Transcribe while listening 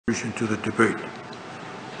to the debate.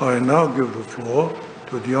 I now give the floor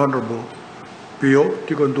to the Honourable PM and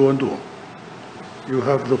Tikoduadua. You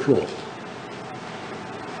have the floor.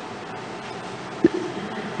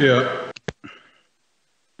 Yeah.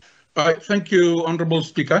 Thank you, Honourable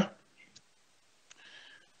Speaker.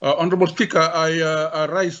 Honourable Speaker, I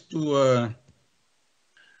rise to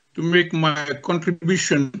make my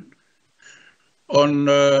contribution on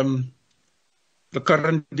the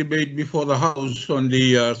current debate before the House on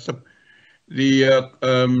the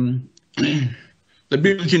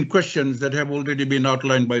bills in questions that have already been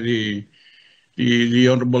outlined by the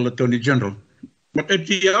Honourable Attorney General. But at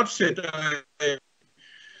the outset,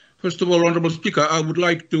 first of all, Honourable Speaker, I would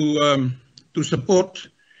like to support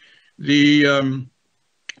the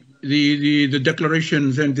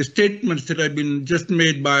declarations and the statements that have been just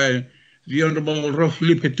made by the Honourable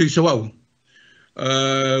Rofli Petuisawau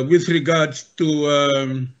with regards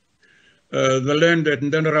to the land at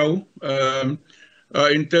Ndanarau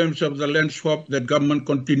in terms of the land swap that government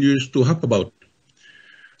continues to harp about.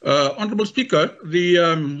 Honourable Speaker,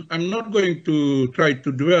 I'm not going to try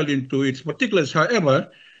to dwell into its particulars.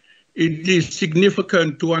 However, it is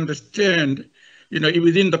significant to understand,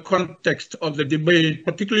 within the context of the debate,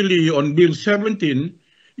 particularly on Bill 17,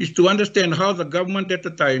 is to understand how the government at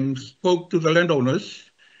the time spoke to the landowners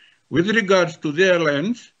with regards to their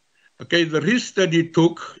lands, the risks that it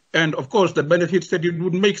took, and of course the benefits that it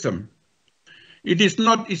would make them. It is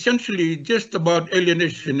not essentially just about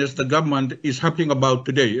alienation as the government is harping about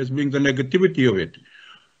today, as being the negativity of it.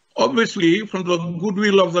 Obviously, from the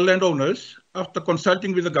goodwill of the landowners, after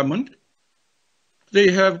consulting with the government, they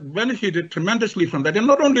have benefited tremendously from that. And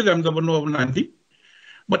not only them, the Vanua of Nandi,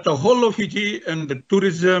 but the whole of Fiji and the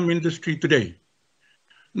tourism industry today.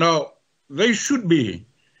 Now, they should be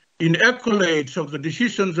in accolades of the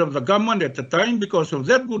decisions of the government at the time, because of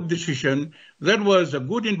that good decision, that was a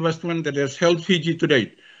good investment that has helped Fiji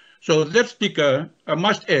today. So that, Speaker, I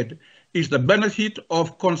must add, is the benefit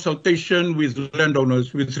of consultation with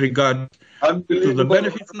landowners with regard to the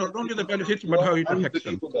benefits, not only the benefits, but how it affects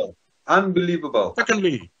them. Unbelievable.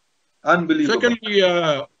 Secondly,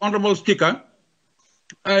 Honourable Speaker,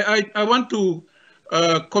 I want to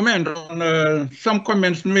comment on some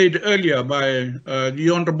comments made earlier by the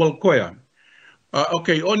Honourable Koya.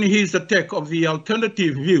 On his attack of the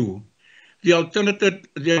alternative view, the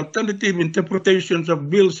alternative interpretations of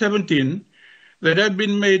Bill 17 that have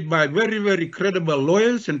been made by very, very credible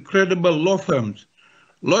lawyers and credible law firms,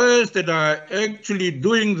 lawyers that are actually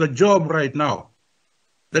doing the job right now,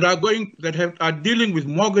 that are dealing with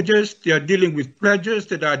mortgages, they are dealing with pledges,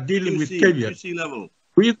 that are dealing with caveats.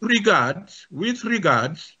 With regards to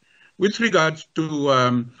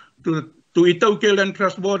Itoke Land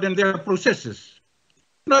Trust Board and their processes.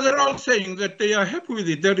 Now they're all saying that they are happy with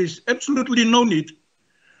it. There is absolutely no need,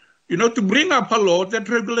 to bring up a law that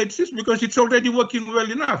regulates this, because it's already working well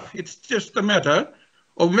enough. It's just a matter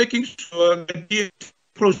of making sure that the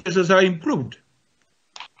processes are improved.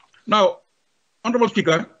 Now, Honourable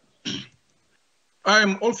Speaker, I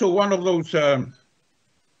am also one of those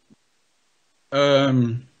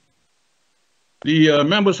the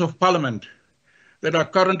members of Parliament that are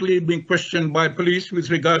currently being questioned by police with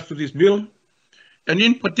regards to this bill. And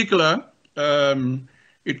in particular,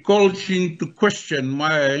 it calls into question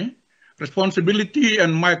my responsibility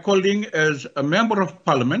and my calling as a member of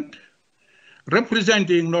Parliament,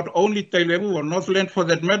 representing not only Tailevu or Northland for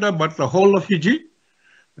that matter, but the whole of Fiji,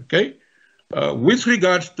 with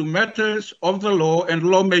regards to matters of the law and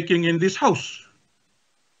lawmaking in this House.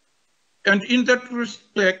 And in that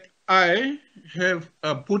respect, I have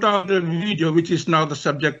put out a video which is now the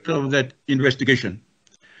subject of that investigation.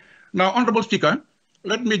 Now, Honourable Speaker,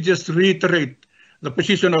 let me just reiterate the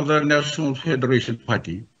position of the National Federation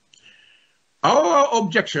Party. Our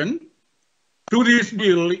objection to this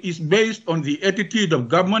bill is based on the attitude of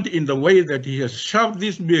government in the way that he has shoved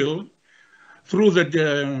this bill through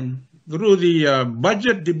the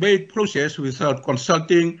budget debate process without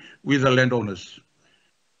consulting with the landowners.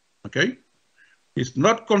 It's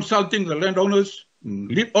not consulting the landowners,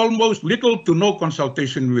 almost little to no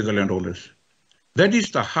consultation with the landowners. That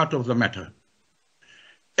is the heart of the matter.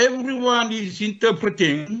 Everyone is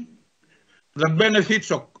interpreting the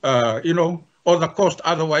benefits of, or the cost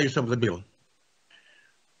otherwise of the bill.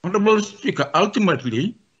 Honourable Speaker,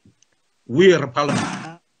 ultimately, we are a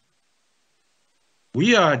Parliament.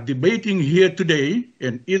 We are debating here today,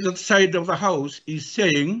 and either side of the House is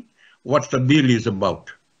saying what the bill is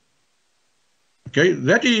about.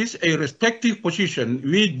 That is a respective position.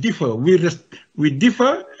 We differ. We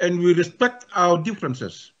differ and we respect our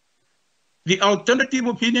differences. The alternative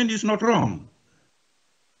opinion is not wrong.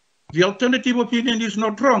 The alternative opinion is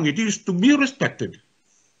not wrong. It is to be respected.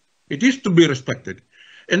 It is to be respected.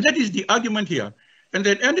 And that is the argument here. And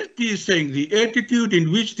then NSP is saying the attitude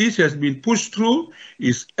in which this has been pushed through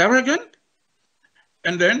is arrogant,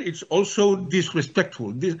 and then it's also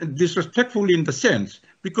disrespectful. Disrespectful in the sense,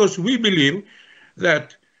 because we believe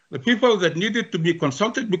that the people that needed to be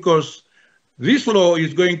consulted because this law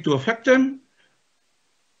is going to affect them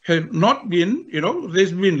have not been,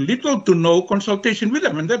 there's been little to no consultation with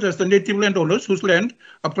them. And that is the native landowners whose land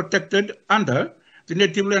are protected under the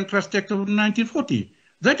Native Land Trust Act of 1940.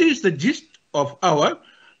 That is the gist of our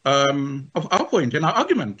point and our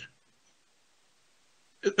argument.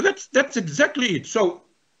 That's exactly it. So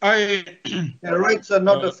The rights are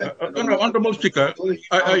not affected. Honorable Speaker,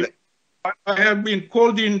 I have been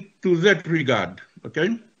called in to that regard.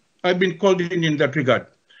 Okay, I've been called in that regard.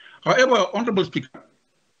 However, Honorable Speaker,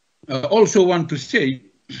 I also want to say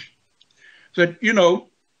that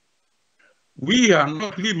we are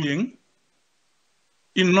not living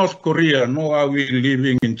in North Korea, nor are we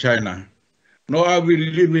living in China, nor are we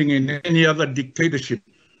living in any other dictatorship.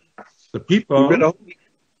 The people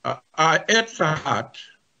are at the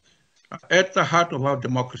heart of our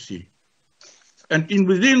democracy. And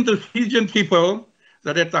within the Fijian people,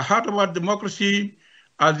 that at the heart of our democracy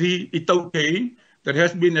are the Itauke that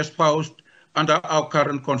has been espoused under our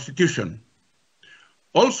current constitution.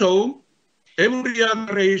 Also, every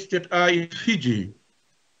other race that are in Fiji,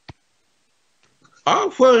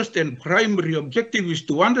 our first and primary objective is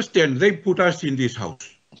to understand they put us in this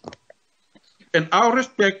house. And our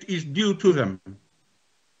respect is due to them.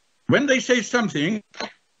 When they say something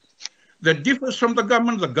that differs from the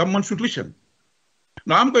government should listen.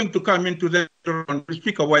 Now I'm going to come into that,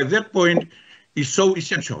 Speaker, why that point is so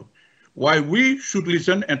essential. Why we should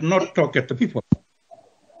listen and not talk at the people.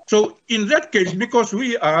 So in that case, because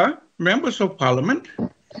we are members of parliament,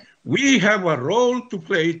 we have a role to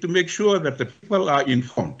play to make sure that the people are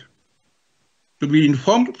informed. To be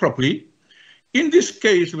informed properly. In this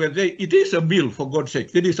case, where it is a bill, for God's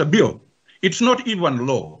sake, it is a bill. It's not even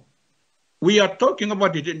law. We are talking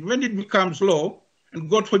about it, and when it becomes law, and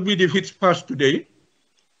God forbid if it's passed today,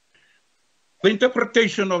 the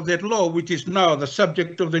interpretation of that law, which is now the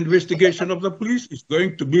subject of the investigation of the police, is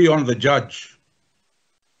going to be on the judge.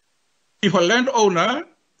 If a landowner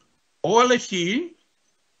or lessee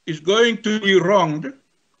is going to be wronged,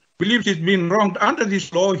 believes he's been wronged under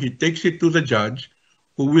this law, he takes it to the judge,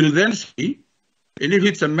 who will then see, and if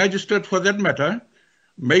it's a magistrate for that matter,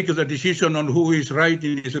 make the decision on who is right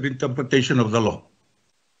in his interpretation of the law.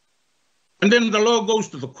 And then the law goes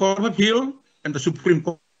to the Court of Appeal and the Supreme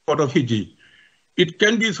Court of Fiji. It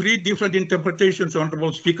can be 3 different interpretations,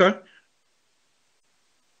 Honorable Speaker.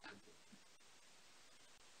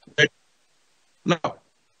 Now,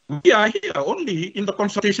 we are here only in the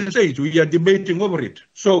consultation stage. We are debating over it.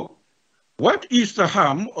 So what is the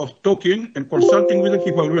harm of talking and consulting with the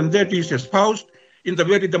people when that is espoused in the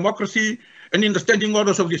very democracy and in the standing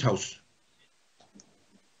orders of this House?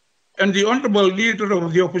 And the Honorable Leader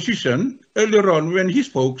of the Opposition, earlier on when he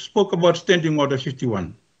spoke about Standing Order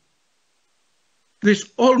 51.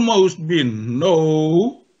 There's almost been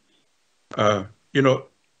no,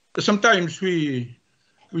 sometimes we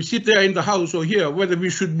sit there in the House or here whether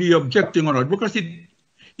we should be objecting or not, because it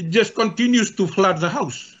just continues to flood the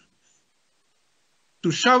House.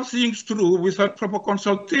 To shove things through without proper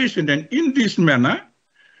consultation, and in this manner,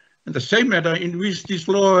 in the same manner in which this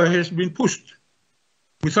law has been pushed,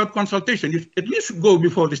 without consultation, it at least go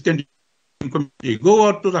before the Standing Committee, go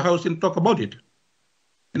out to the House and talk about it.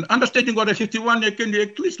 And understanding Order 51, they can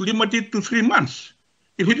at least limit it to 3 months,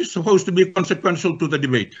 if it is supposed to be consequential to the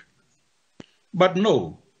debate. But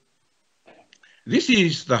no, this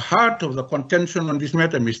is the heart of the contention on this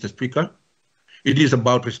matter, Mr. Speaker. It is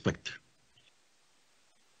about respect.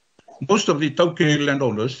 Most of the Tauke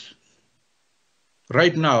landowners,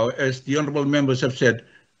 right now, as the honorable members have said,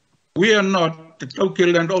 we are not the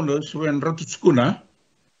Tauke landowners when Ratuskuna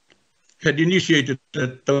had initiated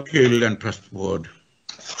the Tauke Land Trust Board.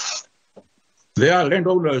 They are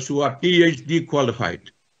landowners who are PhD qualified,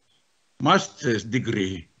 master's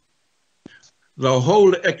degree, the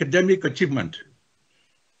whole academic achievement.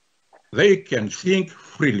 They can think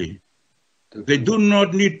freely. They do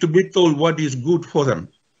not need to be told what is good for them.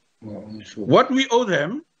 What we owe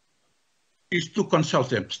them is to consult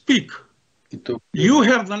them, speak. You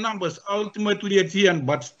have the numbers ultimately at the end,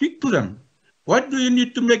 but speak to them. What do you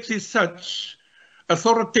need to make this such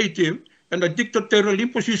authoritative and a dictatorial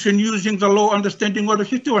imposition using the law understanding Order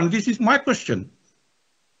 51? This is my question.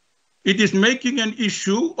 It is making an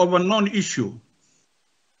issue of a non-issue.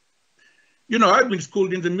 I've been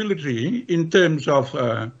schooled in the military in terms of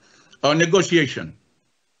or negotiation.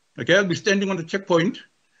 Okay, I'll be standing on the checkpoint,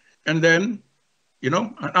 and then, an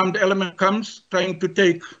armed element comes trying to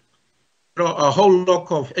take a whole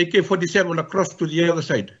lock of AK-47 across to the other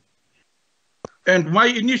side. And my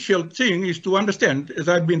initial thing is to understand, as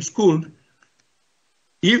I've been schooled,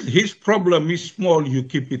 if his problem is small, you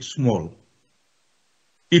keep it small.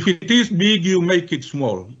 If it is big, you make it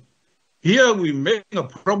small. Here we make a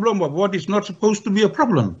problem of what is not supposed to be a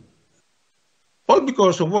problem. All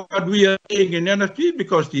because of what we are saying in NFP,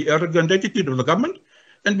 because the arrogant attitude of the government,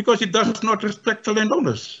 and because it does not respect the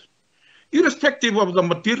landowners. Irrespective of the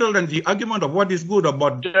material and the argument of what is good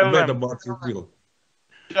about bad about Brazil.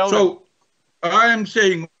 So I am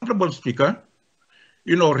saying, Honorable Speaker,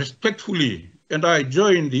 respectfully, and I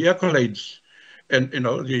join the accolades and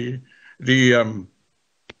the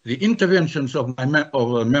interventions of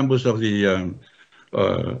members of the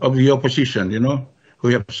opposition, who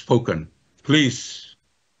have spoken. Please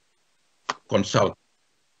consult.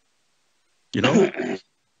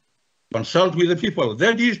 Consult with the people.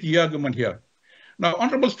 That is the argument here. Now,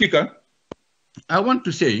 Honorable Speaker, I want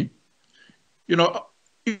to say,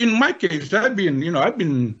 in my case, I've been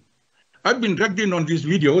dragged in on this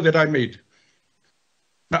video that I made.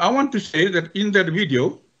 Now, I want to say that in that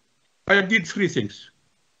video, I did three things.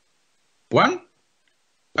 One,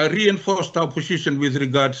 I reinforced our position with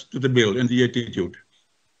regards to the bill and the attitude.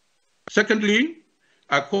 Secondly,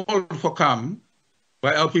 I called for calm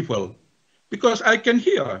by our people because I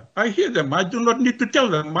hear them. I do not need to tell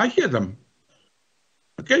them, I hear them.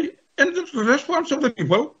 Okay? And the response of the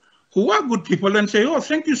people who are good people and say, oh,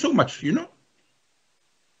 thank you so much,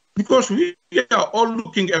 Because we are all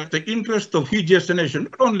looking at the interest of Fiji as a nation,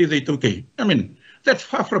 not only the Itoke. I mean, that's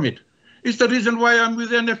far from it. It's the reason why I'm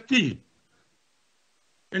with NFP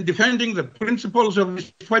in defending the principles of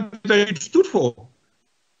this fight that it stood for.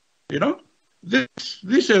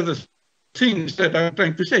 These are the things that I'm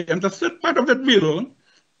trying to say. And the third part of that bill,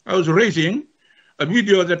 I was raising a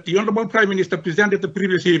video that the Honorable Prime Minister presented the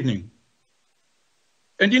previous evening.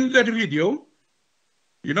 And in that video,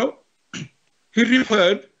 he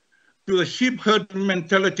referred to the sheep herd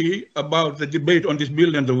mentality about the debate on this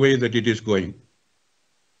bill and the way that it is going.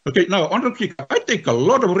 Okay, now, Honorable Speaker, I take a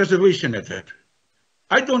lot of reservation at that.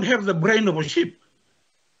 I don't have the brain of a sheep.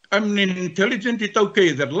 I'm an intelligent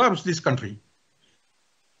Itoke that loves this country.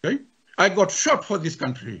 Okay? I got shot for this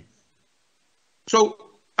country.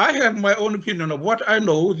 So I have my own opinion of what I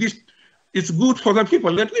know. This is good for the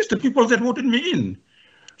people, at least the people that voted me in.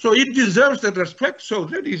 So it deserves that respect. So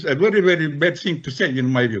that is a very, very bad thing to say in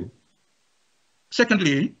my view.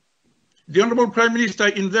 Secondly, the Honorable Prime Minister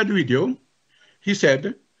in that video, he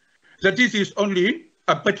said that this is only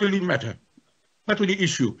a petty matter, petty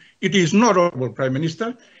issue. It is not, Honorable Prime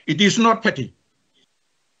Minister. It is not petty.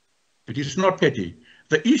 It is not petty.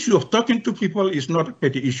 The issue of talking to people is not a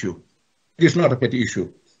petty issue. It is not a petty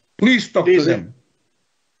issue. Please talk to them.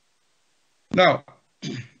 Now,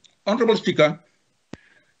 Honorable Speaker,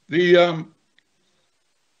 and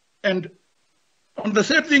on the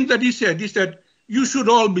third thing that he said, you should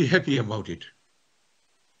all be happy about it.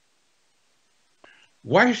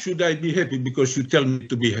 Why should I be happy? Because you tell me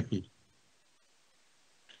to be happy.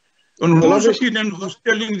 On whose opinion who's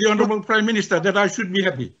telling the Honorable Prime Minister that I should be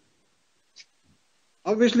happy?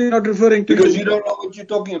 Obviously not referring to because you don't know what you're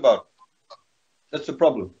talking about. That's the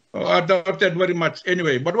problem. I doubt that very much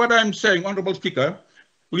anyway. But what I'm saying, Honorable Speaker,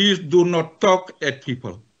 please do not talk at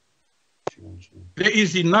people. There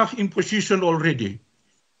is enough imposition already.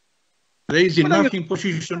 There is enough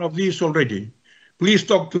imposition of this already. Please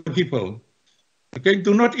talk to the people. Okay,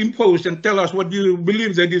 do not impose and tell us what you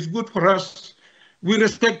believe that is good for us. We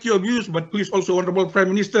respect your views, but please also, Honorable Prime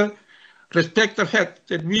Minister, respect the fact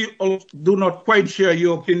that we also do not quite share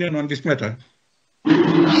your opinion on this matter.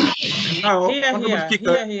 Now, Honorable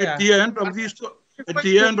Speaker, at the end of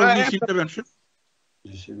this intervention.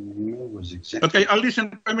 Okay, I'll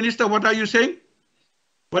listen, Prime Minister. What are you saying?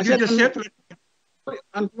 What you just said?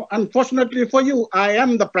 Unfortunately for you, I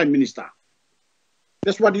am the Prime Minister.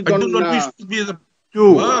 That's what you don't. I do not wish to be the.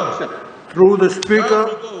 Through the Speaker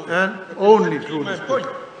and only through the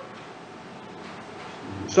Speaker.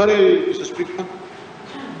 Sorry, Mr. Speaker.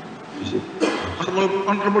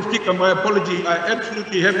 Honorable Speaker, my apology. I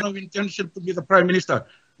absolutely have no intention to be the Prime Minister,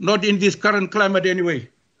 not in this current climate anyway,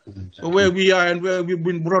 where we are and where we've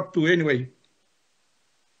been brought to anyway.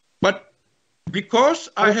 But because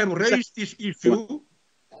I have raised this issue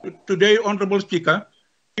today, Honorable Speaker,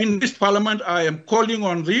 in this Parliament, I am calling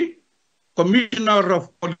on the Commissioner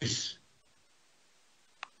of Police.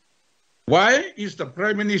 Why is the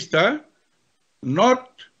Prime Minister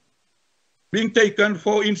not being taken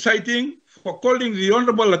for inciting, for calling the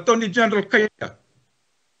Honorable Attorney General Kaya.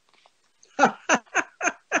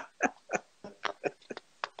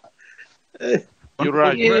 You're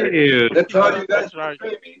right. That's how you guys right.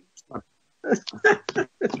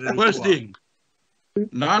 First thing,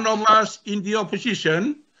 none of us in the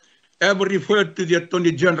opposition ever referred to the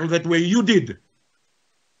Attorney General that way. You did.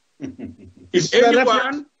 If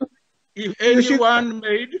anyone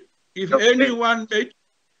made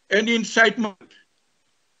any incitement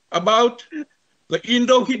about the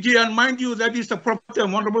Indo-Fijian, mind you, that is the proper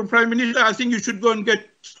term, Honorable Prime Minister, I think you should go and get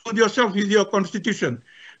stood yourself with your constitution.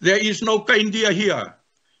 There is no Kaindia here.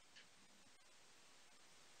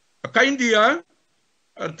 A Kaindia,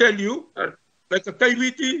 I'll tell you, like a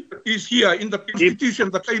Kaiwiti is here in the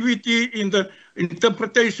constitution. The Kaiwiti in the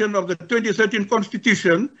interpretation of the 2013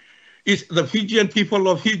 constitution is the Fijian people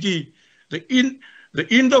of Fiji, the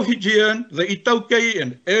Indo-Fijian, the Itauke,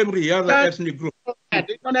 and every other ethnic group.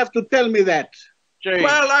 You don't have to tell me that. Jay,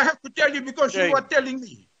 Well, I have to tell you because you are telling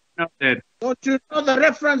me. Don't you know the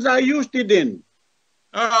reference I used it in?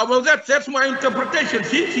 Well, that's my interpretation.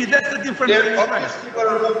 See, that's the difference. They're obviously got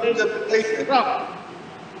a wrong interpretation.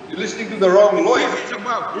 You're listening to the wrong lawyer. It's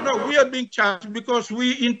about, we are being charged because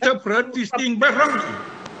we interpret this thing wrongly.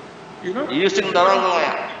 you're using the wrong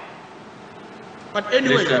lawyer. But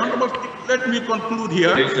anyway, Honorable, let me conclude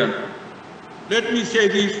here. Let me say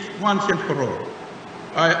this once and for all.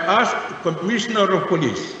 I asked the Commissioner of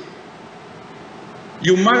Police,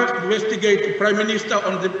 you must investigate the Prime Minister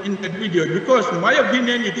in that video because, in my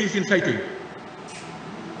opinion, it is inciting.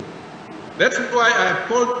 That's why I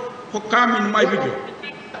called for calm in my video.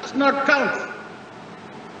 Does not count.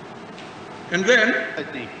 And then,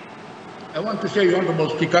 I want to say, Honorable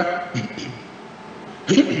Speaker,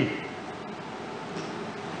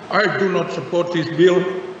 I do not support this bill.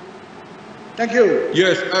 Thank you.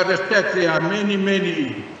 Yes, I respect there are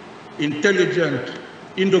many intelligent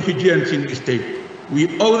Indo-Fijians in this state.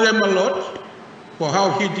 We owe them a lot for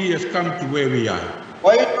how Fiji has come to where we are.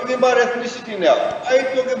 Why are you talking about ethnicity now?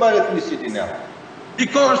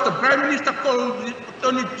 Because the Prime Minister called the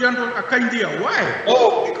Attorney General a Kaindia. Why?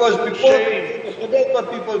 Oh, because before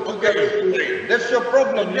people took everything. That's your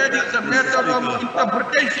problem. That is a matter of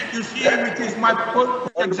interpretation, you see, which is my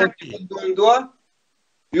point exactly.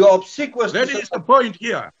 You are obsequious. That is the point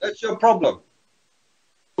here. That's your problem.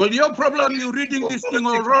 Well, your problem, you're reading this thing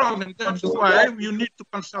all wrong, and that's why you need to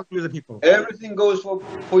consult with the people. Everything goes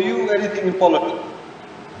for you, anything in politics.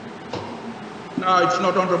 No, it's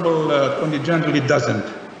not, Honorable Attorney General, it doesn't.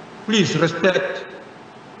 Please respect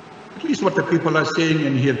at least what the people are saying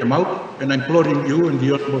and hear them out. And I'm imploring you and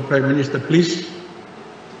the Honorable Prime Minister, please.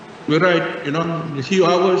 We're right, in a few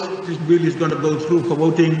hours, this bill is going to go through for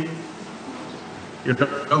voting.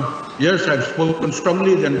 Yes, I've spoken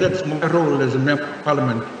strongly, then that's my role as a member of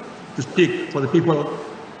Parliament to speak for the people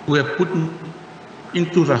who have put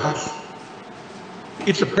into the House.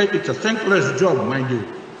 It's a thankless job, mind you.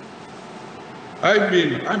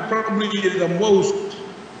 I'm probably the most,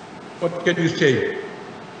 what can you say,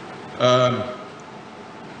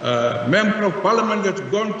 member of Parliament that's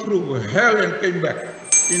gone through hell and came back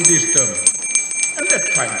in this term. And that's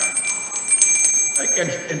fine. I can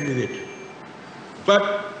stand with it. But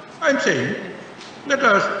I'm saying,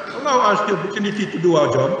 allow us the opportunity to do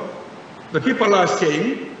our job. The people are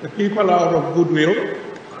saying, the people are of goodwill.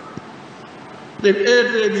 They've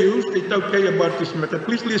aired their views, they don't care about this matter.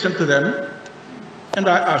 Please listen to them. And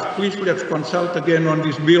I ask, please let's consult again on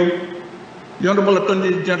this bill. The Honorable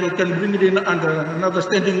Attorney General can bring it in under another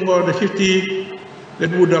standing order 50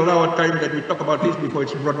 that would allow a time that we talk about this before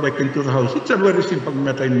it's brought back into the House. It's a very simple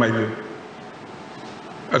matter in my view.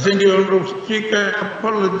 I think the Honorable Speaker, I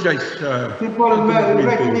apologize. People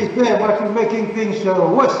making this bad, but you're making things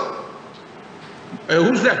worse.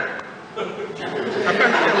 Who's that? I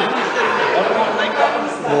can't tell who's saying.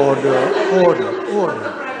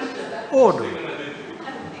 Order.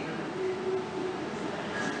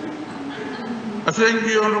 I thank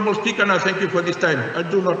the Honorable Speaker and I thank you for this time. I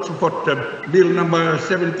do not support Bill number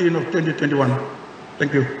 17 of 2021.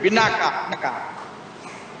 Thank you.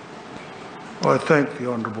 I thank the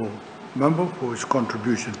Honourable Member for his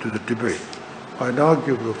contribution to the debate. I now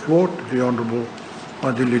give the floor to the Honourable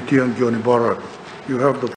Adilitian Gioni Barat. You have the